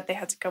somebody said they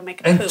had to go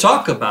make a poo. And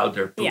talk about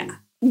their poo. Yeah.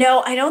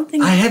 No, I don't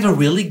think... I had a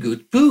really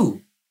good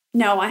poo.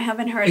 No, I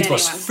haven't heard anyone. It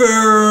was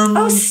firm.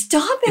 Oh,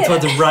 stop it. It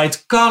was the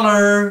right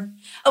color.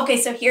 Okay,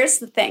 so here's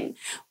the thing,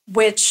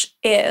 which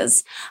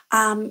is,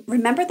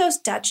 remember those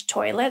Dutch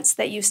toilets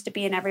that used to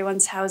be in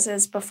everyone's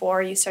houses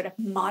before you sort of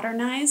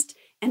modernized?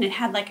 And it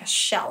had like a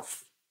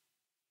shelf.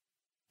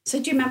 So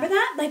do you remember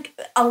that? Like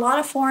a lot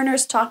of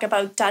foreigners talk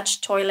about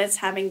Dutch toilets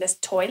having this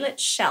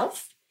toilet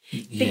shelf.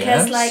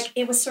 Because like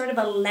it was sort of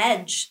a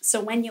ledge. So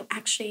when you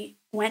actually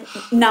went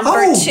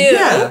number 2...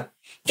 Yeah.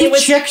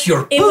 Check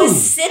your poo. It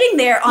was sitting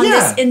there on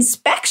this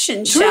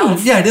inspection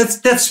shelf. Yeah,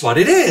 that's what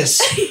it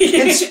is.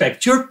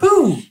 Inspect your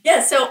poo.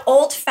 Yeah, so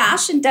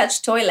old-fashioned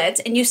Dutch toilets,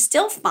 and you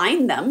still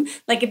find them.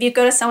 Like if you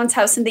go to someone's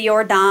house in the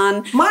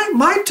Jordan.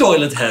 My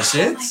toilet has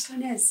it. Oh my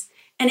goodness.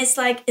 And it's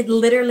like, it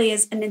literally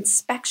is an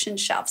inspection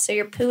shelf. So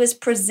your poo is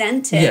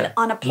presented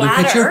on a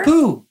platter. Look at your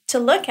poo. To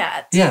look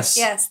at. Yes.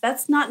 Yes,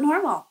 that's not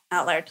normal,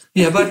 Allard.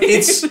 Yeah, but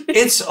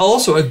it's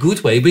also a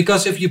good way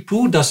because if your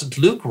poo doesn't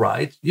look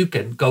right, you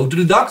can go to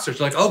the doctor.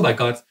 It's like, oh my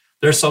God,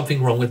 there's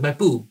something wrong with my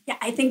poo. Yeah,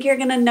 I think you're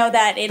going to know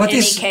that in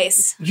any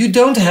case. You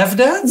don't have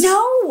that?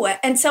 No.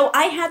 And so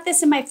I had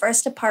this in my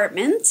first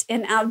apartment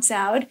in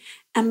Oud-Zuid.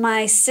 And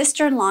my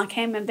sister-in-law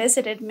came and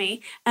visited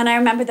me. And I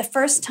remember the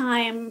first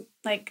time,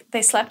 like,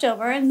 they slept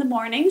over in the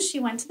morning. She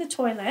went to the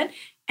toilet.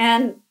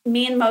 And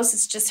me and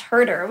Moses just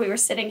heard her. We were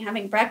sitting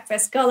having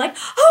breakfast, go like,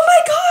 oh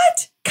my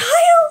God,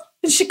 Kyle.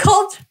 And she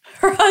called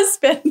her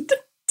husband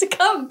to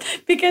come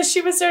because she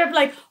was sort of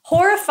like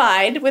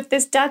horrified with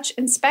this Dutch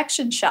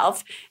inspection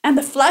shelf. And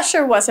the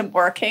flusher wasn't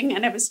working.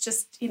 And it was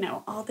just,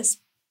 all this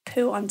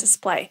poo on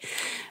display.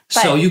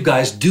 So you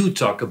guys do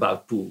talk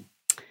about poo.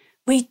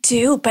 We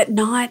do, but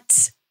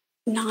not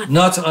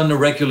Not on a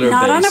regular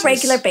basis. Not on a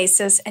regular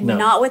basis and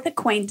not with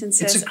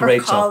acquaintances or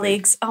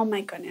colleagues. Topic. Oh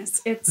my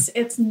goodness.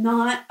 It's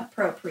not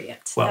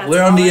appropriate. Well,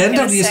 we're on the end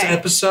of this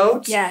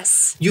episode.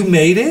 Yes. You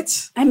made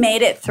it. I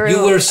made it through.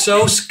 You were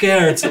so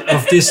scared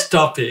of this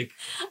topic.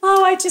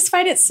 Oh, I just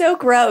find it so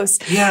gross.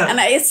 Yeah. And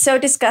it's so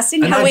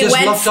disgusting and how I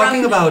love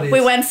talking about it.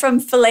 We went from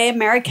Filet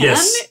Americain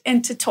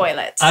into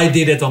toilet. I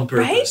did it on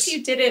purpose. Right?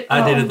 You did it.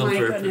 I did it on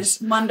purpose.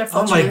 Goodness.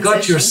 Wonderful. Oh my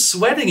God, you're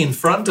sweating in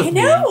front of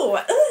me. I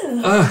know.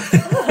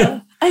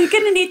 I'm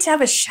going to need to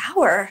have a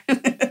shower.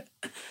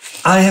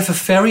 I have a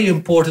very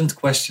important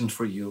question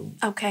for you.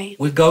 Okay.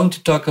 We're going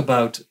to talk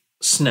about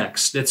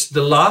snacks. That's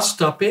the last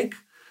topic,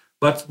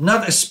 but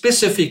not a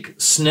specific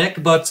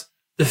snack, but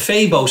the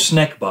Febo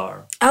snack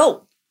bar.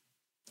 Oh.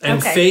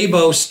 And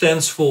Febo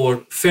stands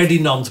for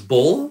Ferdinand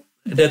Bol.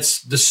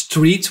 That's the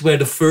street where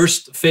the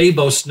first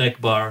Febo snack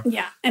bar.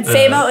 Yeah, and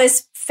Febo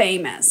is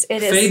famous.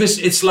 It is famous.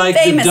 It's like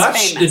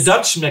the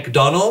Dutch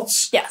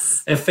McDonald's.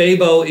 Yes. And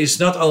Febo is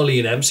not only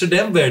in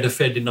Amsterdam, where the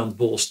Ferdinand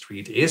Bol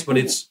street is, but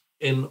it's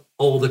in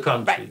all the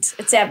country. Right,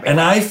 it's everywhere.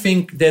 And I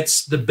think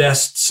that's the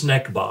best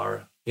snack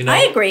bar. You know,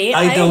 I agree.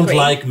 I don't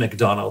like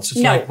McDonald's. It's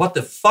like, what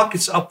the fuck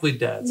is up with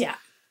that? Yeah.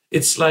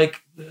 It's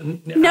like...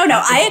 No,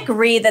 I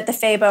agree that the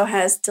Febo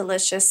has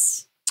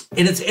delicious...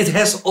 And it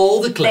has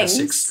all the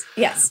classics. Things.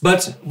 Yes.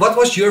 But what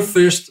was your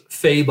first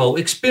Febo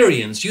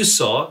experience? You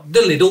saw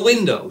the little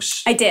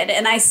windows. I did,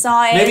 and I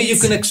saw it... Maybe you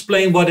can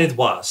explain what it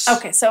was.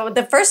 Okay, so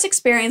the first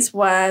experience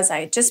was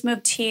I just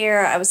moved here.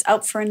 I was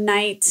out for a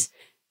night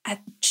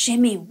at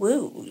Jimmy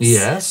Woo's.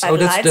 Yes,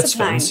 that's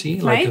fancy,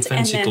 right? Like a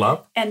fancy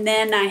club. And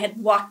then I had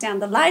walked down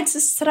the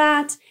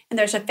Leidsestraat, and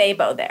there's a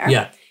Febo there.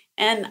 Yeah.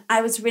 And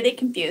I was really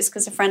confused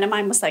because a friend of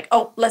mine was like,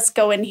 oh, let's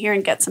go in here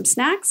and get some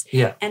snacks.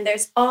 Yeah. And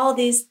there's all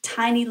these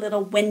tiny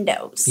little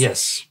windows.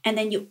 Yes. And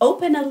then you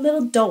open a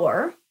little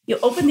door. You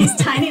open these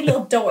tiny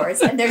little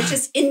doors, and they're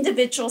just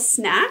individual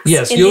snacks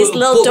in these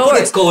little doors.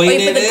 Put the coin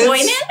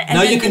in. And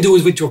now you can do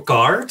it with your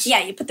card. Yeah,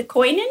 you put the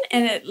coin in,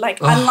 and it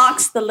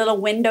unlocks the little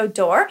window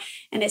door.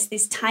 And it's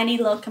these tiny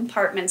little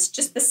compartments,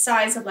 just the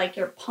size of like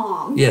your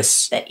palm.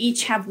 Yes. That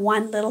each have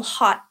one little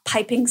hot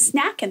piping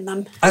snack in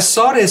them. I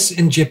saw this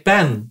in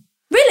Japan.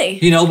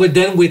 Really? You know, but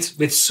then with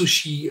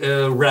sushi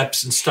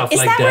wraps and stuff like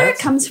that. Is that where it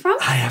comes from?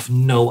 I have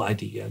no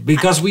idea.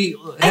 Because we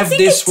have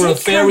this for a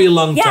very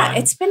long time. Yeah,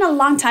 it's been a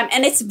long time.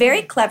 And it's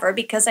very clever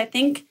because I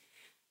think,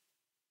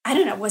 I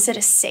don't know, was it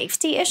a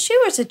safety issue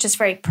or is it just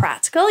very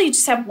practical? You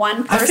just have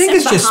one person I think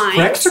it's behind, just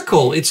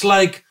practical. It's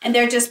like... And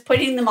they're just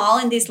putting them all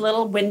in these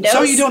little windows.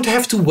 So you don't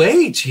have to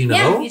wait, you know?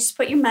 Yeah, you just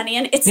put your money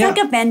in. It's like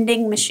a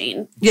vending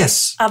machine.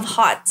 Yes. Of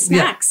hot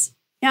snacks.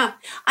 Yeah,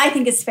 I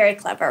think it's very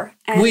clever.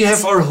 And we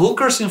have our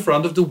hookers in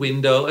front of the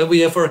window, and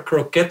we have our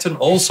croquetten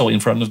also in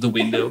front of the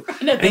window.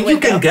 You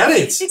can get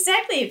it.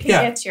 Exactly, you can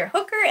get your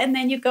hooker, and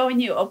then you go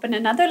and you open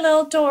another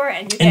little door,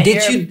 and you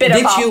get your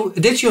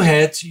bitterball. Did you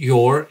had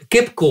your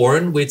kip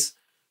corn with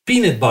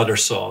peanut butter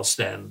sauce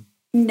then?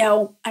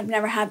 No, I've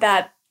never had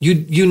that.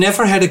 You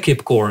never had a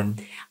kip corn?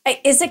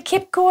 Is a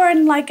kip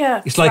corn like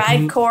a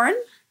fried corn?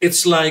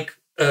 It's like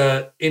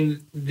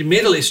in the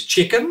middle is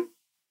chicken.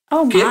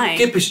 Oh my!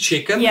 Kip is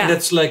chicken. Yeah.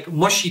 That's like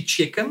mushy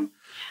chicken,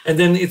 and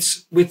then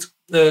it's with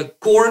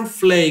corn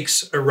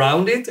flakes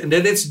around it, and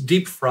then it's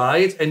deep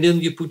fried, and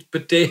then you put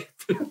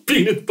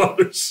peanut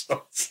butter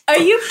sauce. Are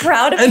you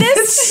proud of this?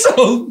 It's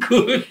so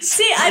good.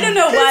 See, I don't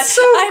know what.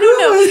 I don't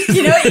know.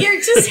 You know,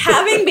 you're just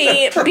having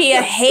me be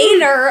a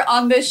hater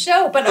on this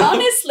show, but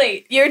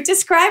honestly, you're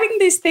describing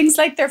these things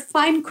like they're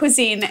fine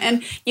cuisine,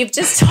 and you've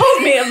just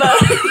told me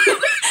about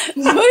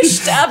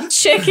mushed up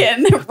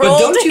chicken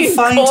rolled in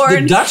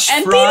corn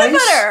and peanut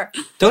butter.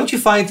 Don't you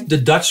find the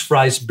Dutch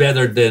fries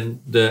better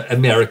than the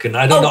American?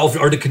 I don't know,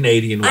 or the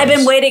Canadian ones. I've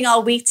been waiting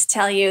all week to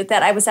tell you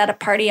that I was at a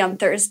party on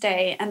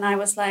Thursday, and I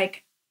was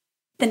like,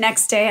 the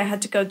next day I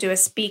had to go do a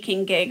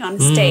speaking gig on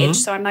stage.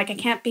 So I'm like, I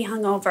can't be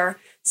hungover.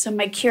 So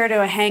my cure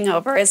to a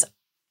hangover is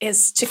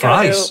to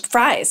go to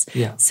fries.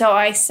 Yeah. So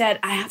I said,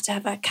 I have to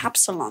have a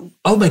capsulon.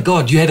 Oh my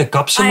God, you had a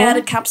capsulon? I had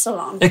a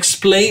capsulon.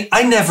 Explain.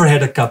 I never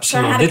had a capsulon. So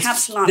I had a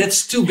capsulon.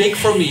 That's too big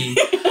for me.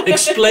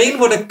 Explain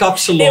what a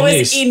capsulon is. It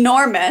was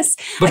enormous.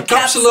 But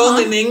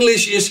capsulon in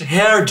English is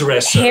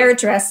hairdresser.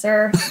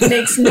 Hairdresser.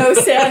 Makes no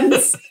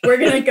sense. We're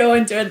going to go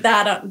into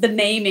the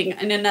naming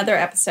in another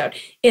episode.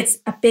 It's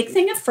a big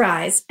thing of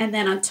fries. And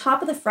then on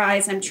top of the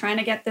fries, I'm trying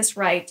to get this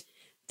right,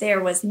 there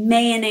was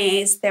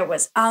mayonnaise, there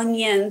was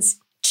onions,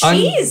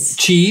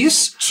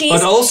 cheese,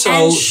 but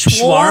also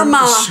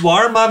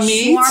shawarma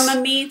meat.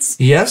 Shawarma meats.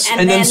 Yes,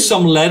 and then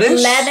some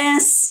lettuce.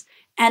 Lettuce,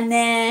 and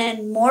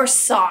then more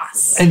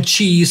sauce. And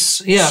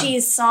cheese,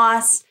 Cheese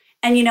sauce.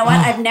 And you know what?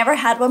 I've never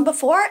had one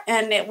before.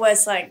 And it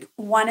was like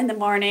 1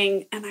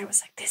 a.m. And I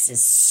was like, this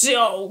is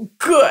so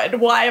good.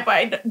 Why have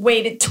I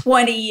waited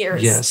 20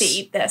 years to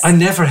eat this? I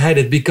never had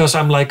it because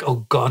I'm like,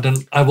 oh God,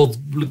 and I will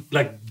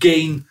like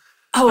gain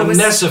a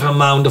massive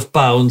amount of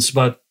pounds.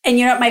 And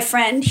you know, my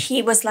friend,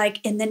 he was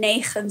like in the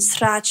 9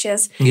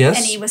 straatjes. Yes.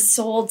 And he was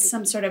sold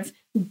some sort of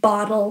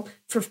bottle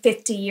for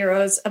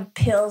 €50 of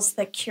pills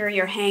that cure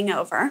your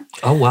hangover.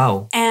 Oh,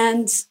 wow.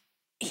 And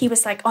he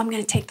was like, I'm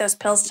going to take those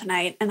pills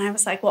tonight. And I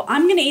was like, well,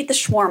 I'm going to eat the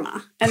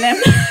shawarma. And then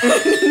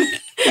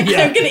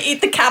I'm going to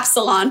eat the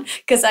capsulon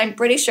because I'm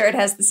pretty sure it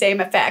has the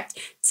same effect.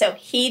 So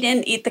he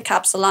didn't eat the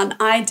capsulon.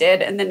 I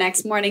did. And the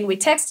next morning we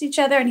texted each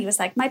other and he was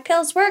like, my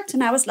pills worked.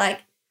 And I was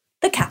like,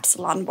 the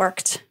capsulon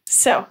worked.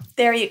 So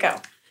there you go.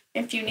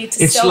 If you need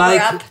to sober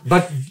up.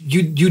 But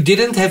you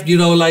didn't have,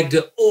 like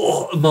the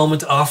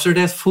moment after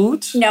that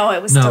food? No,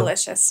 it was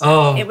delicious.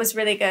 Oh. It was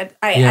really good.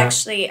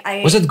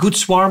 Was it good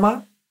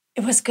shawarma?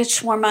 It was good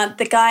shawarma.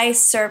 The guy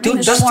serving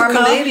the shawarma. Does the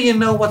Canadian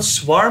know what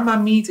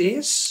shawarma meat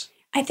is?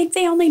 I think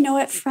they only know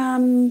it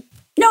from...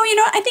 No,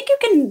 I think you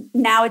can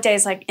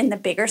nowadays, like in the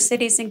bigger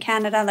cities in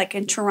Canada, like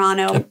in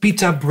Toronto. A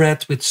pita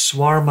bread with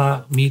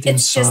shawarma meat inside.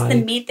 It's just the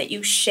meat that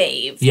you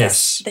shave.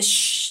 Yes.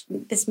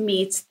 This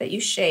meat that you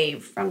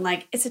shave from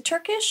is it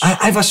Turkish?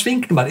 I was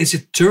thinking about, is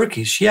it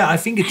Turkish? Yeah, I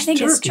think it's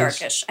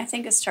Turkish. I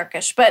think it's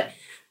Turkish, but...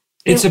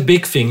 It's a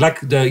big thing,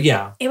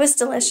 It was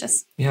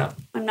delicious. Yeah.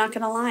 I'm not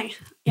going to lie.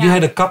 Yeah. You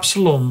had a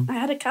capsulon. I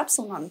had a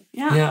capsulon,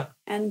 yeah.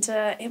 And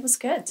it was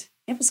good.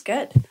 It was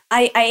good.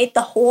 I ate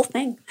the whole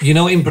thing.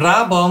 In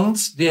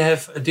Brabant, they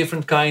have a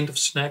different kind of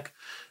snack.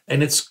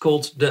 And it's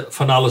called the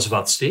van alles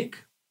wat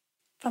stick.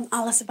 Van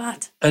alles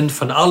wat. Een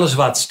van alles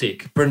wat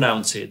stick.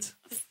 Pronounce it.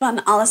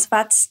 Van alles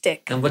wat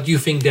stick. And what do you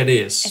think that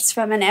is? It's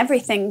from an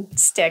everything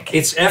stick.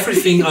 It's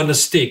everything on a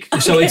stick. Okay.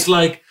 So it's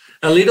like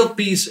a little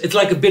piece. It's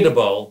like a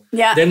bitterball.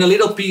 Yeah. Then a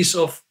little piece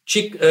of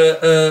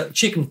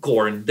chicken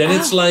corn. Then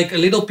it's like a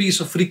little piece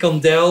of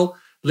frikandel.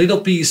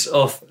 Little piece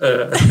of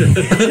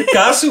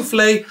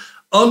cassoufflé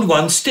on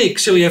one stick.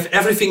 So you have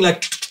everything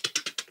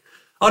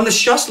on a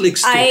shashlik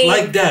stick,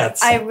 like that.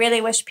 I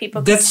really wish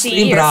people could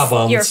see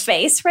your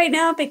face right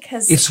now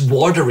because... It's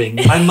watering.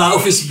 My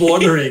mouth is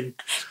watering.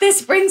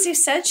 This brings you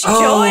such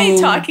joy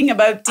talking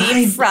about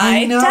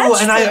deep-fried Dutch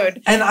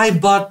food. And I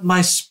bought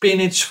my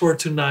spinach for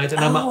tonight.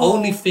 And the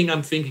only thing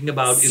I'm thinking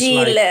about is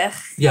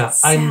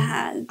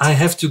sad. I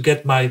have to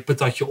get my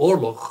patatje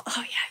oorlog. Oh,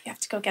 yeah. You have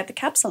to go get the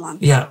capsulon.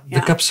 Yeah,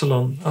 the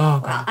capsulon. Oh,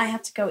 God. Well, I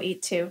have to go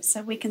eat too.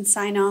 So we can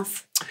sign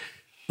off.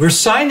 We're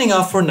signing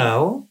off for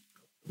now.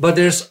 But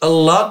there's a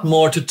lot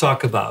more to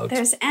talk about.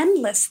 There's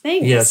endless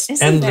things. Yes,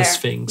 endless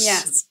things.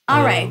 Yes.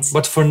 All right.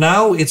 But for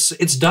now, it's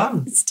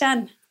done. It's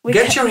done.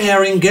 Get your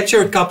herring, get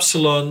your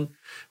capsulon.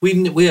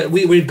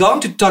 We're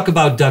going to talk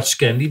about Dutch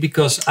candy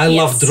because I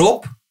love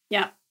drop.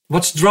 Yeah.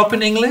 What's drop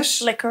in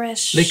English?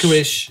 Licorice.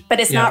 Licorice. But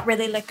it's not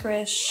really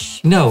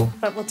licorice. No.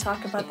 But we'll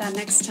talk about that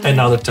next time.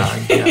 Another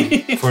time.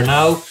 Yeah. For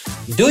now,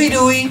 doei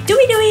doei.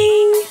 Doei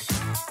doei.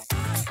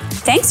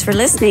 Thanks for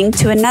listening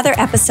to another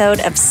episode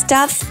of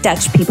Stuff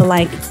Dutch People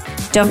Like.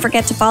 Don't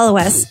forget to follow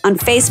us on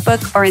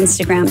Facebook or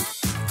Instagram.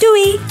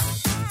 Doei!